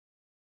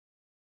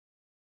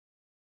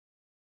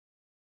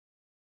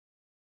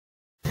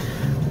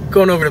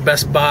going over to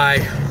Best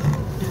Buy.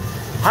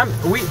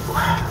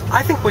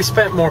 I think we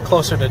spent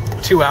closer to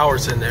 2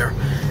 hours in there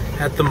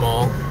at the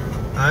mall.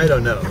 I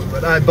don't know,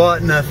 but I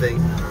bought nothing.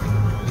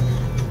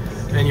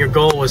 And your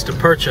goal was to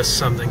purchase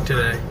something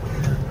today.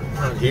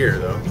 Not here,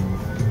 though.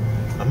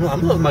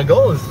 My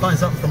goal is to find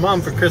something for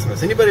Mom for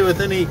Christmas. Anybody with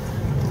any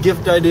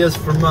gift ideas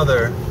for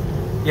Mother?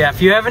 Yeah,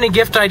 if you have any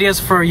gift ideas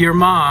for your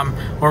mom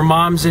or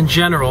moms in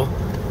general,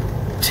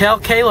 tell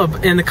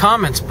Caleb in the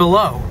comments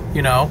below.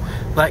 You know,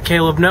 let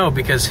Caleb know,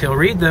 because he'll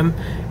read them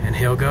and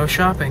he'll go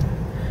shopping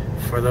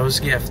for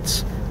those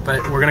gifts.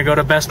 But we're gonna go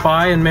to Best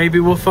Buy and maybe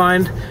we'll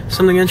find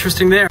something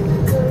interesting there.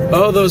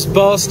 Oh, those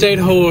Ball State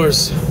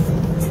whores.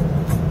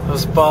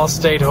 Those Ball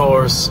State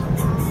whores.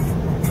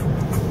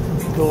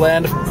 The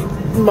land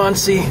of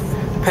Muncie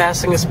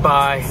passing us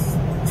by.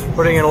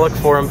 What are you gonna look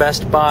for in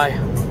Best Buy?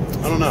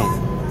 I don't know.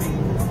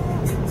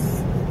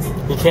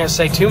 You can't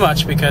say too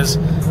much because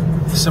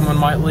someone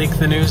might leak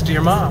the news to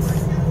your mom.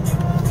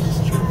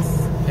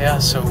 Yeah,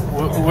 so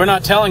we're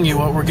not telling you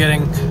what we're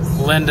getting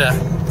Linda.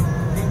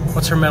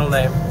 What's her middle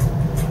name?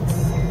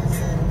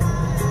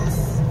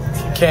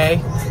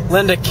 K?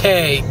 Linda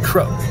K.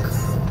 CROOK.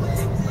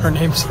 Her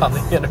name's on the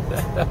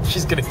internet.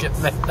 She's gonna get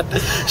mad.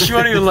 She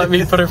won't even let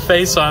me put her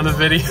face on the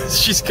video.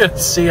 She's gonna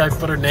see I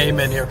put her name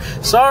in here.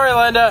 Sorry,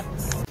 Linda.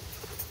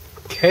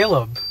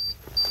 Caleb,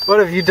 what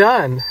have you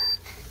done?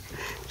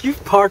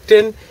 You've parked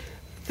in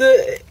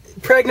the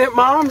pregnant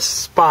mom's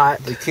spot.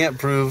 They can't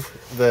prove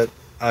that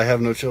I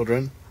have no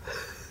children.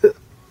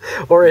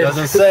 Or it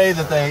doesn't say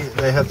that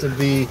they have to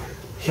be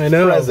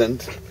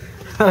present.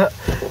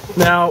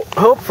 Now,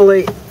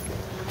 hopefully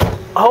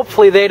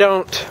they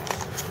don't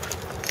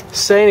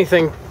say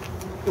anything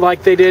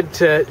like they did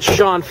to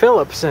Sean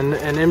Phillips and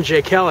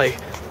MJ Kelly,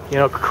 you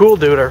know, Cool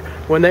Duder,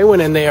 when they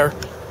went in there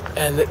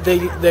and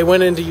they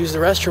went in to use the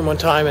restroom one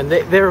time, and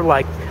they're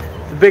like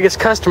the biggest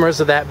customers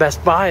of that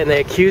Best Buy, and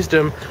they accused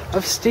him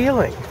of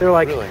stealing. They're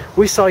like, really?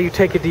 We saw you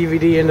take a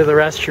DVD into the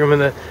restroom,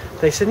 and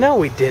they said, no,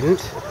 we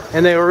didn't.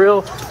 And they were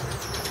real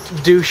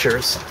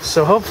douchers.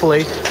 So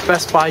hopefully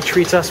Best Buy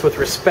treats us with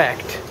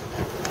respect.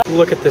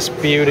 Look at this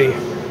beauty.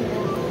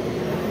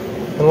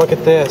 And look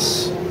at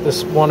this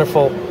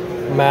wonderful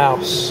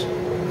mouse.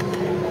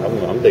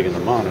 I'm digging the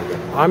monitor.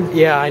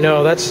 Yeah, I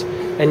know.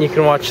 And you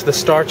can watch the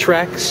Star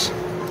Treks.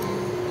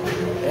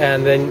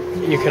 And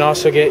then you can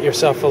also get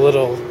yourself a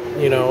little,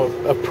 you know,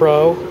 a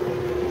Pro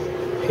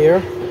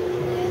here.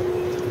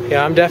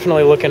 Yeah, I'm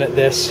definitely looking at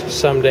this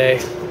someday.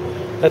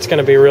 That's going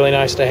to be really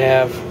nice to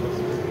have.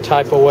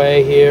 Type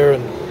away here,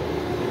 and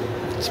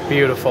it's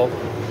beautiful.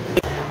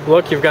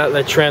 Look, you've got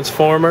the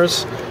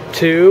Transformers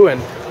 2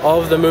 and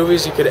all of the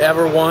movies you could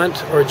ever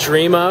want or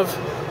dream of,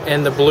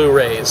 and the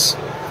Blu-rays.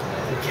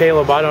 And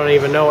Caleb, I don't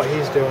even know what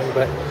he's doing,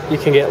 but you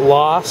can get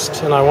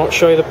Lost, and I won't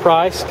show you the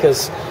price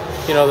because,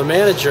 you know, the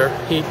manager,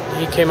 he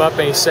came up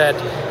and he said,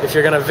 if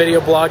you're going to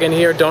video blog in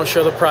here, don't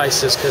show the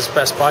prices, because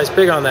Best Buy's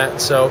big on that,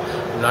 so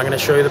I'm not going to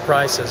show you the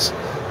prices.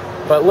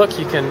 But look,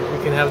 you can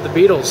have the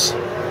Beatles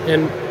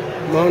in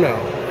mono,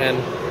 and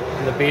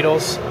the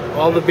Beatles,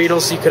 all the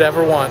Beatles you could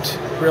ever want.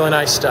 Really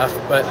nice stuff,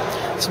 but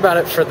that's about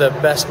it for the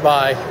Best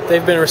Buy.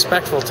 They've been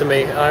respectful to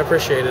me, and I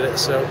appreciated it,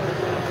 so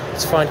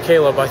let's find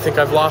Caleb. I think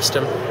I've lost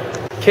him.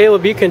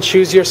 Caleb, you can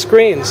choose your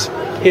screens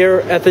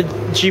here at the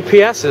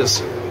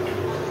GPSs.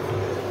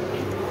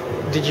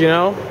 Did you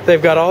know?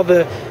 They've got all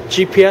the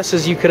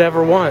GPSs you could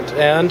ever want,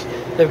 and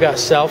they've got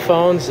cell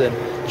phones and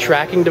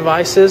tracking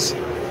devices,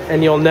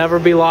 and you'll never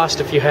be lost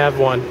if you have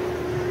one.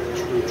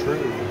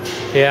 True.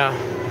 Yeah,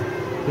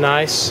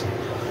 nice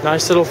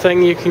little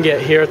thing you can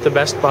get here at the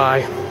Best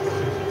Buy.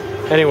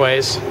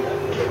 Anyways,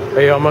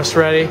 are you almost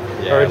ready?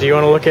 Yeah. Or do you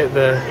want to look at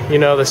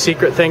the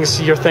secret things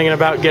you're thinking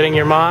about getting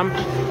your mom,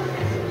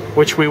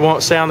 which we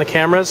won't say on the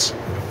cameras? I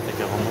think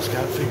I've almost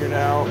got it figured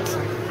out.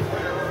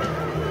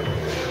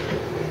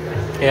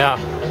 Yeah,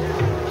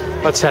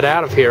 let's head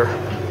out of here.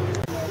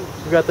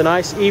 We've got the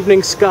nice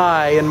evening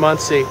sky in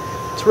Muncie.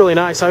 It's really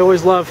nice. I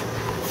always love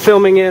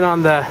focusing in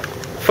on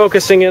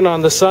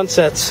the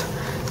sunsets.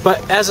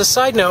 But as a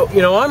side note,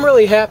 you know, I'm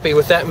really happy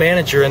with that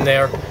manager in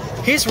there.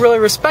 He's really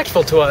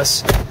respectful to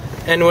us.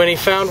 And when he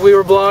found we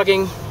were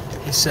blogging,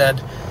 he said,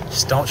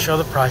 just don't show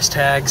the price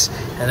tags,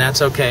 and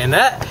that's okay. And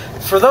that,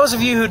 for those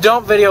of you who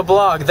don't video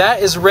blog,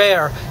 that is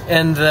rare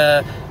in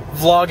the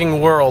vlogging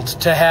world,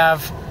 to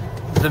have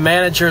the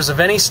managers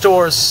of any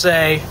stores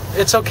say,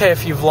 it's okay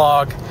if you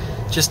vlog,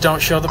 just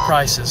don't show the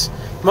prices.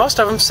 Most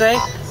of them say,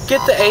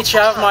 get the H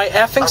out of my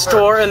effing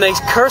store, and they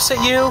curse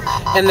at you,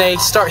 and they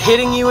start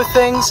hitting you with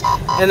things,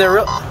 and they're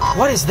real.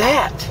 What is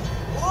that?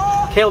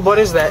 Caleb, what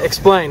is that?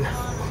 Explain.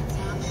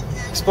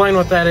 Explain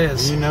what that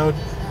is. You know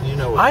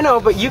what I know,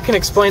 but you can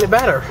explain it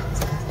better.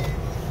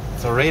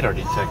 It's a radar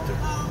detector.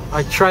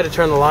 I tried to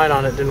turn the light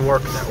on, it didn't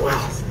work that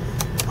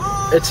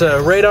well. It's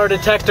a radar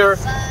detector,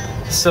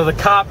 so the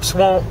cops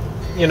won't,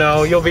 you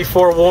know, you'll be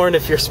forewarned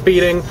if you're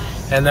speeding,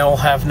 and they'll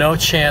have no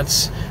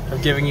chance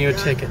of giving you a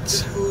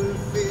ticket.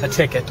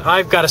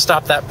 I've got to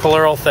stop that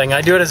plural thing.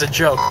 I do it as a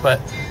joke, but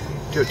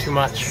I do it too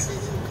much.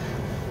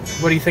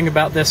 What do you think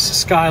about this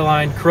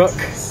Skyline CROOK?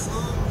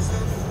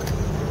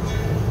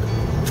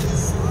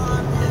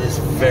 It is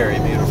very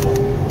beautiful.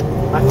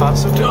 I thought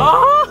so too.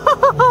 Oh!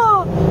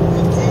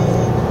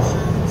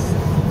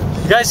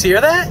 You guys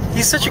hear that?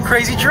 He's such a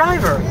crazy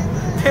driver.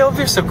 Caleb,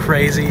 you're so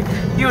crazy.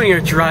 You and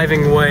your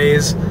driving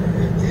ways.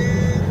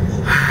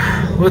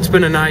 Well, it's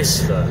been a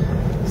nice...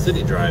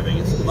 city driving.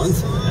 It's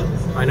months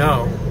now. I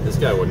know. This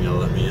guy wouldn't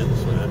let me in,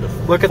 so I had to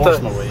Look at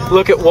force my way in.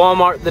 look at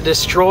Walmart the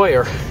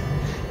Destroyer.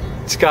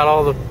 It's got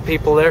all the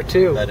people there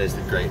too. That is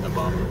the great and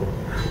abominable.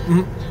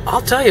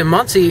 I'll tell you,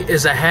 Muncie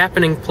is a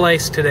happening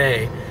place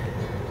today.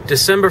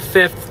 December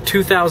 5th,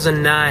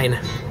 2009.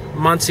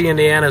 Muncie,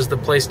 Indiana is the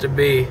place to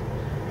be.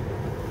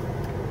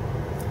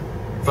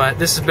 But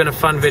this has been a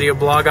fun video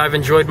blog. I've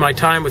enjoyed my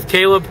time with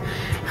Caleb.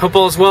 Hope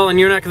all is well in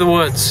your neck of the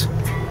woods.